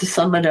just to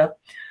sum it up,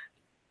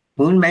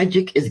 moon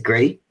magic is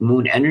great.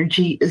 Moon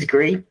energy is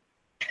great.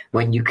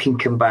 When you can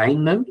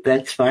combine them,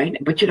 that's fine.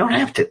 But you don't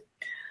have to.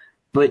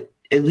 But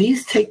at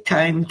least take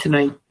time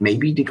tonight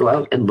maybe to go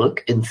out and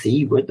look and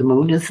see where the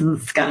moon is in the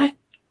sky.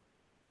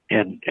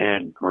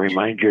 And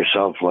remind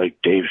yourself, like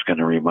Dave's going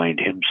to remind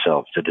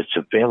himself, that it's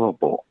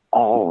available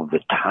all the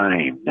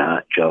time,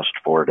 not just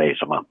 4 days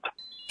a month.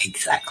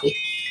 Exactly.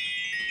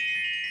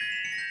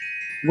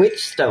 Witch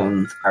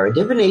stones are a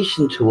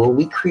divination tool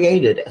we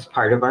created as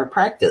part of our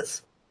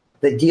practice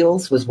that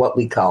deals with what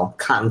we call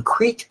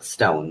concrete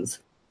stones,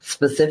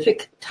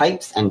 specific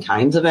types and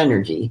kinds of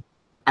energy,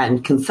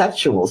 and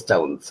conceptual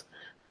stones,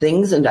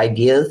 things and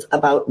ideas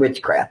about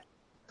witchcraft,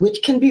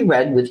 which can be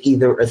read with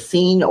either a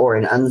seen or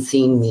an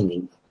unseen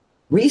meaning.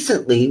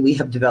 Recently, we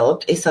have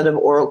developed a set of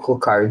oracle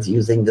cards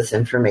using this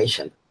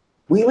information.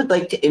 We would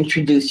like to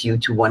introduce you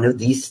to one of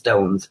these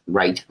stones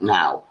right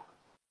now.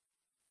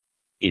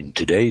 In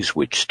today's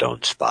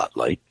Witchstone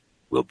Spotlight,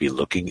 we'll be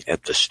looking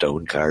at the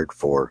stone card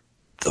for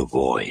the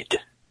Void.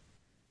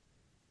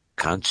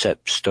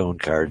 Concept stone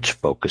cards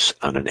focus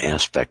on an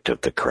aspect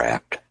of the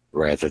craft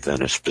rather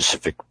than a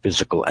specific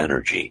physical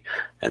energy,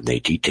 and they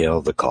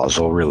detail the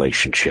causal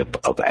relationship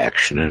of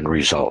action and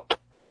result,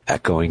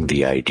 echoing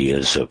the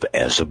ideas of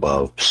as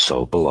above,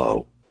 so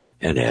below,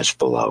 and as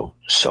below,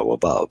 so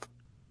above.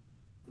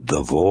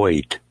 The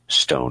Void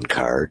stone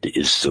card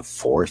is the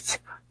fourth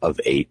of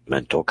 8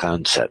 mental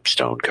concept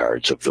stone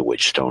cards of the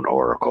Witchstone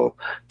Oracle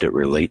that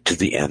relate to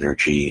the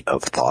energy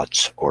of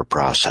thoughts or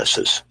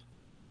processes.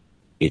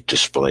 It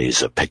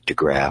displays a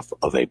pictograph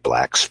of a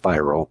black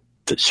spiral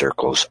that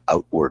circles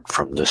outward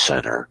from the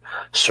center,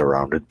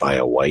 surrounded by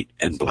a white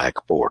and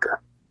black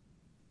border.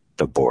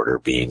 The border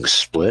being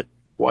split,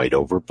 white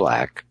over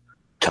black,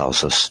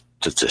 tells us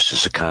that this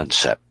is a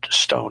concept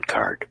stone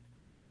card.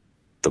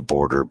 The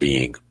border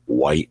being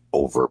white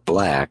over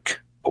black,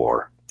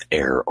 or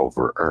air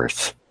over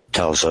earth,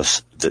 tells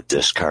us that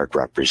this card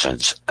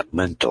represents a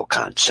mental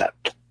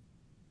concept.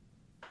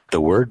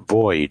 The word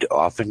void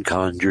often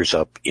conjures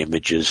up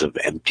images of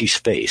empty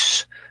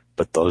space,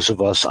 but those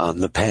of us on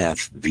the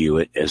path view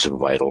it as a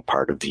vital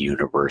part of the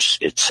universe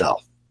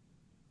itself.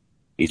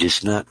 It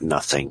is not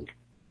nothing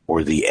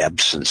or the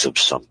absence of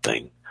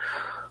something,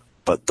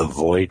 but the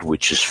void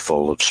which is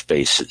full of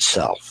space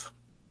itself.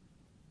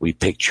 We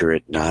picture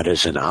it not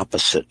as an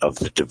opposite of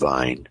the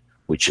divine,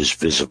 which is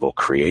visible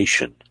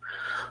creation,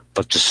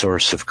 but the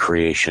source of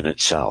creation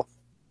itself.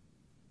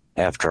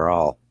 After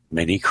all,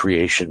 many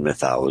creation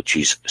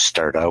mythologies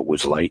start out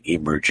with light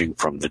emerging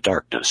from the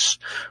darkness,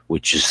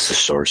 which is the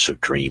source of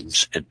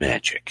dreams and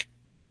magic.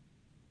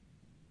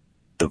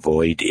 The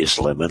void is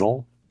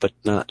liminal, but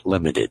not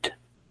limited.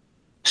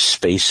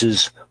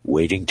 Spaces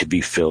waiting to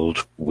be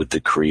filled with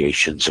the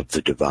creations of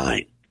the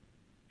divine.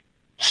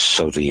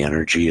 So the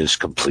energy is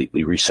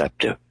completely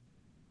receptive.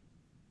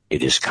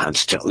 It is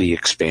constantly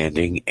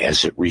expanding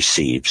as it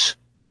receives,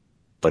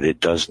 but it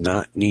does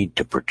not need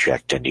to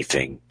project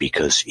anything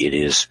because it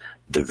is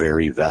the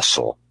very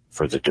vessel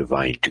for the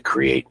divine to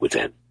create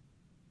within.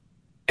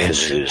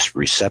 As it is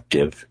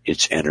receptive,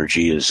 its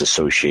energy is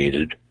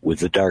associated with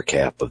the dark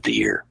half of the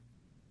ear.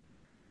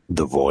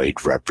 The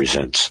void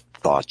represents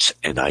thoughts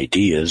and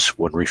ideas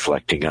when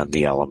reflecting on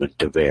the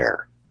element of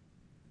air.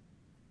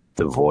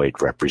 The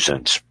void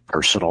represents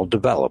personal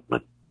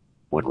development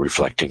when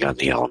reflecting on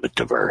the element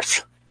of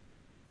earth.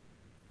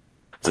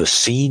 The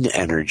seen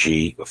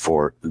energy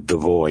for the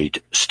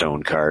void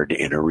stone card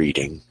in a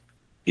reading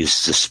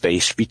is the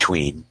space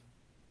between,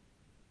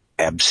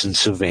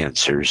 absence of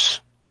answers,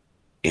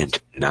 and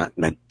not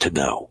meant to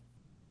know.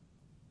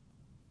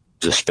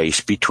 The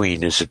space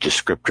between is a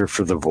descriptor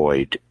for the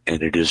void,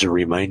 and it is a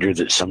reminder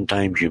that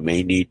sometimes you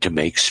may need to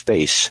make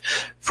space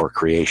for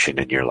creation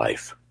in your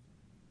life.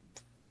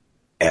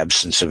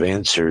 Absence of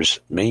answers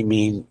may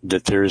mean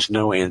that there is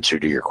no answer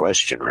to your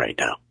question right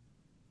now.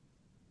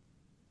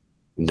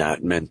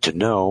 Not meant to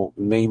know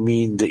may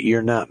mean that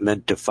you're not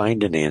meant to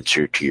find an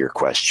answer to your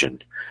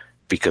question,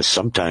 because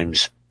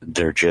sometimes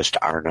there just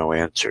are no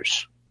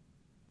answers.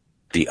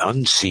 The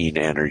unseen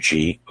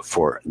energy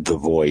for the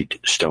void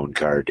stone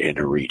card in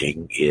a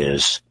reading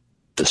is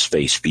the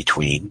space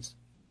between,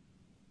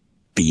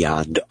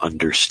 beyond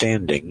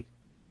understanding,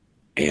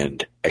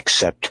 and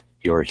accept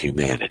your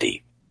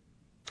humanity.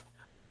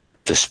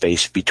 The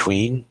space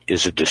between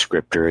is a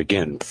descriptor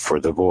again for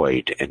the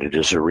void, and it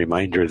is a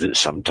reminder that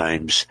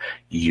sometimes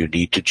you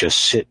need to just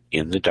sit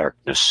in the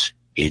darkness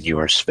in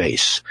your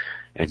space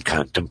and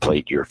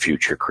contemplate your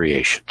future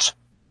creations.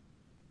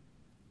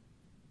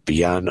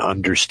 Beyond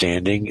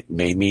understanding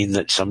may mean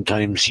that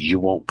sometimes you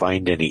won't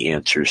find any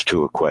answers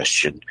to a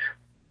question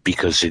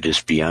because it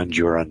is beyond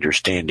your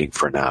understanding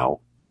for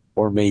now,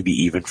 or maybe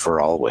even for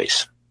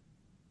always.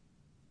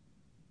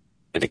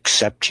 And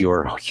accept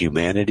your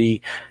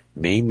humanity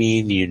may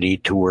mean you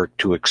need to work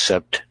to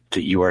accept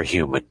that you are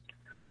human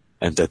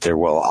and that there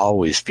will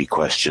always be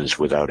questions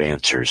without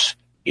answers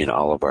in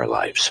all of our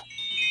lives.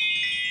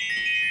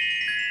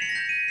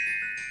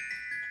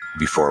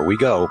 Before we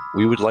go,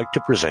 we would like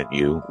to present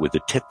you with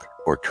a tip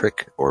or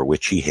trick or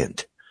witchy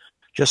hint.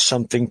 Just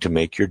something to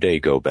make your day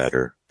go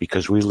better,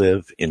 because we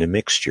live in a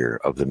mixture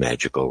of the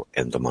magical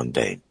and the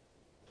mundane.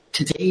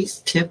 Today's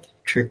tip,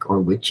 trick,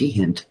 or witchy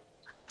hint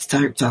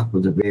starts off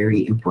with a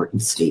very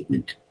important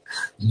statement.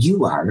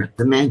 You are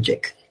the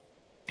magic.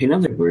 In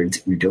other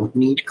words, you don't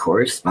need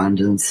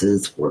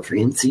correspondences or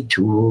fancy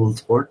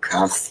tools or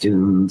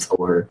costumes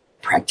or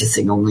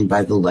practicing only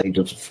by the light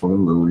of the full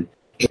moon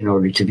in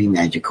order to be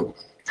magical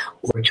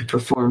or to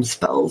perform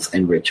spells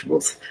and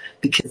rituals,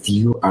 because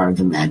you are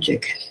the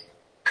magic.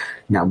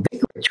 Now,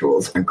 big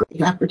rituals are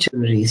great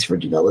opportunities for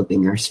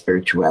developing our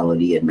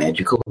spirituality and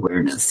magical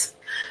awareness.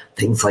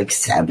 Things like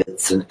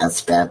Sabbats and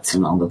Esbats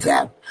and all of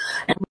that.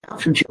 And we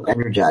often feel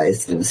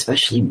energized and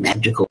especially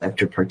magical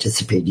after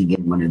participating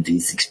in one of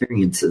these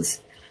experiences.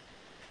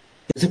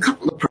 There's a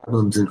couple of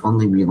problems in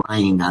only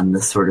relying on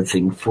this sort of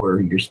thing for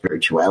your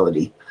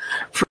spirituality.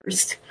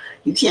 First,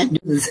 you can't do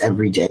this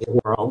every day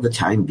or all the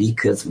time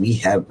because we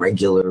have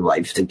regular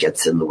life that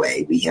gets in the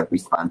way. We have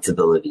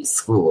responsibilities,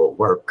 school,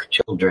 work,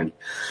 children,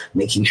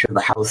 making sure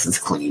the house is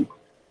clean.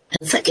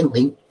 And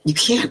secondly, you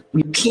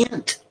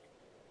can't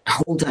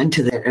hold on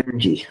to that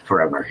energy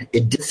forever.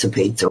 It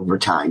dissipates over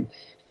time.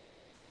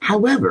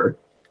 However,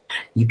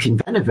 you can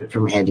benefit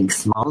from adding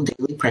small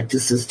daily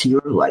practices to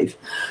your life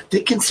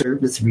that can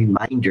serve as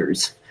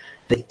reminders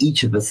that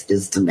each of us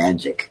is the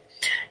magic.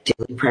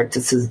 Daily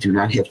practices do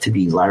not have to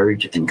be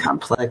large and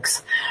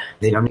complex.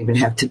 They don't even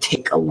have to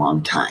take a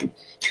long time.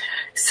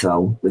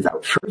 So,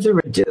 without further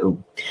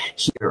ado,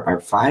 here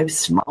are 5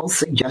 small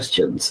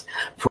suggestions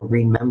for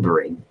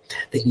remembering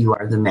that you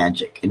are the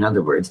magic. In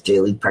other words,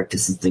 daily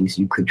practices, things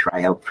you could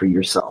try out for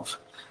yourself.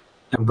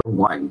 Number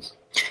 1,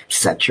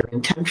 set your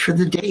intent for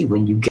the day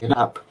when you get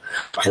up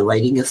by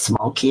lighting a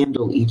small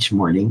candle each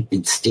morning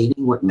and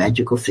stating what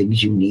magical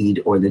things you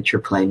need or that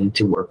you're planning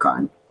to work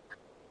on.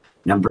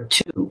 Number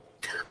 2,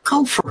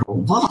 go for a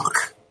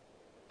walk.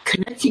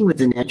 Connecting with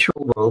the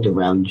natural world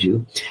around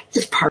you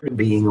is part of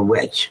being a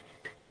witch.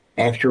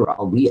 After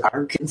all, we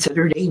are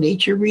considered a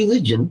nature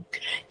religion,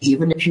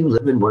 even if you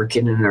live and work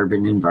in an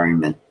urban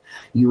environment.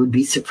 You would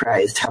be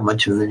surprised how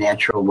much of the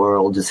natural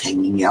world is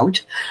hanging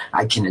out.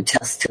 I can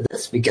attest to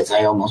this because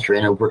I almost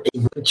ran over a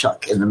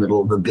woodchuck in the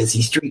middle of a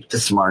busy street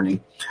this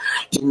morning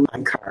in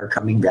my car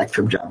coming back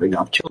from dropping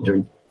off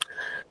children.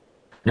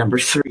 Number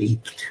 3,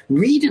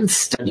 read and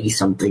study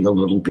something a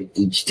little bit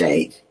each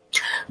day.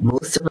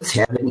 Most of us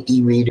have an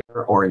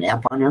e-reader or an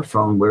app on our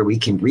phone where we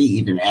can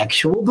read an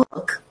actual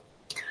book.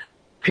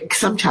 Pick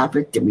some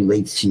topic that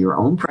relates to your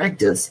own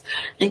practice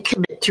and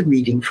commit to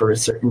reading for a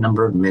certain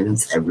number of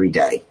minutes every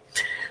day.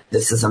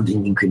 This is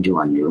something you can do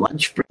on your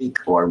lunch break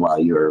or while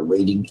you're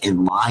waiting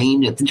in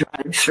line at the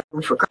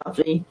drive-thru for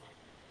coffee.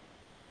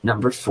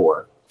 Number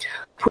 4,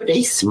 put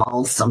a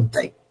small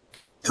something.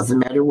 Doesn't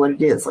matter what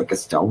it is, like a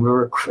stone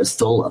or a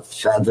crystal, a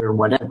feather,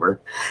 whatever,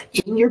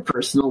 in your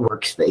personal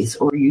workspace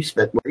or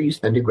where you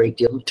spend a great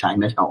deal of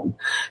time at home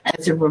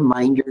as a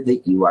reminder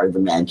that you are the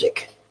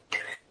magic.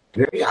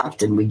 Very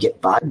often we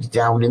get bogged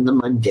down in the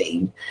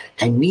mundane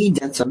and need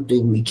that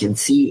something we can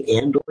see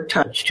and or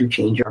touch to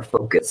change our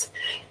focus,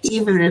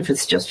 even if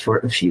it's just for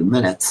a few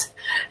minutes.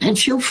 And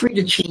feel free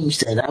to change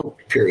that out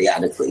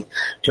periodically.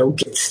 Don't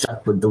get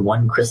stuck with the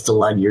one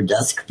crystal on your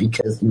desk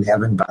because you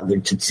haven't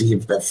bothered to see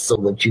if that's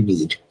still what you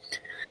need.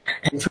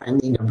 And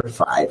finally, number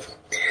 5,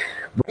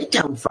 write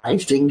down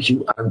 5 things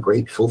you are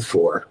grateful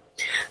for.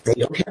 They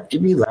don't have to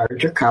be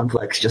large or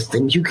complex, just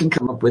things you can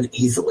come up with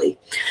easily,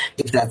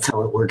 if that's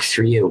how it works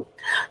for you.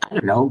 I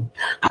don't know.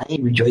 I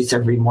rejoice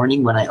every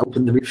morning when I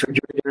open the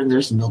refrigerator and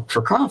there's milk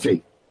for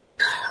coffee.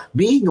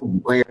 Being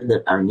aware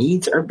that our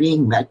needs are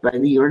being met by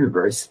the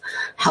universe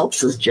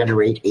helps us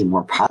generate a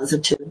more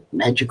positive,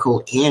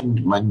 magical,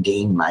 and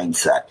mundane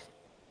mindset.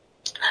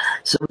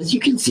 So as you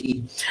can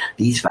see,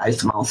 these 5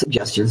 small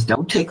suggestions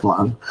don't take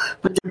long,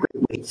 but they're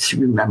great ways to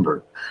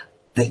remember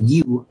that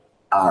you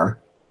are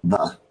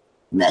the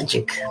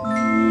magic.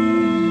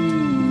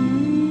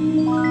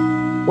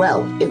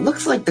 Well, it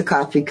looks like the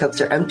coffee cups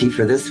are empty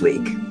for this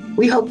week.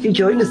 We hope you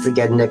join us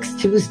again next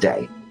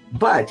Tuesday.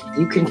 But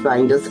you can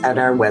find us at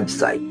our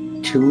website,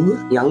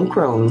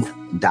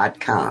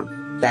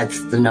 2youngcrones.com.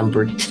 That's the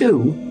number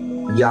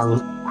 2,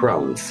 Young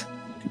Crones.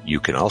 You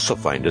can also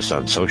find us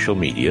on social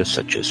media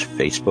such as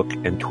Facebook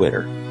and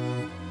Twitter.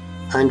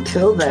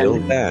 Until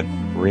then,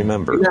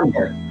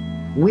 remember,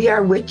 we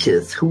are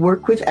witches who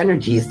work with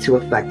energies to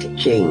effect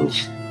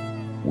change.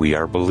 We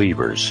are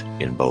believers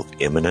in both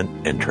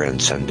immanent and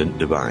transcendent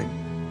divine.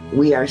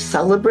 We are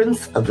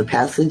celebrants of the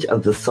passage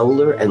of the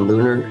solar and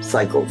lunar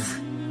cycles.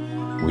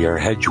 We are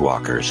hedge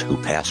walkers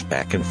who pass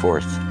back and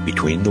forth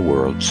between the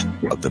worlds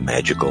of the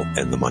magical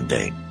and the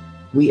mundane.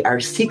 We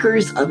are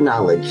seekers of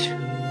knowledge.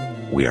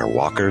 We are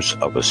walkers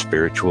of a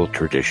spiritual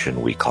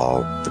tradition we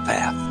call the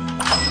path.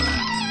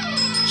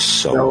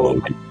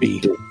 So it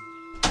be.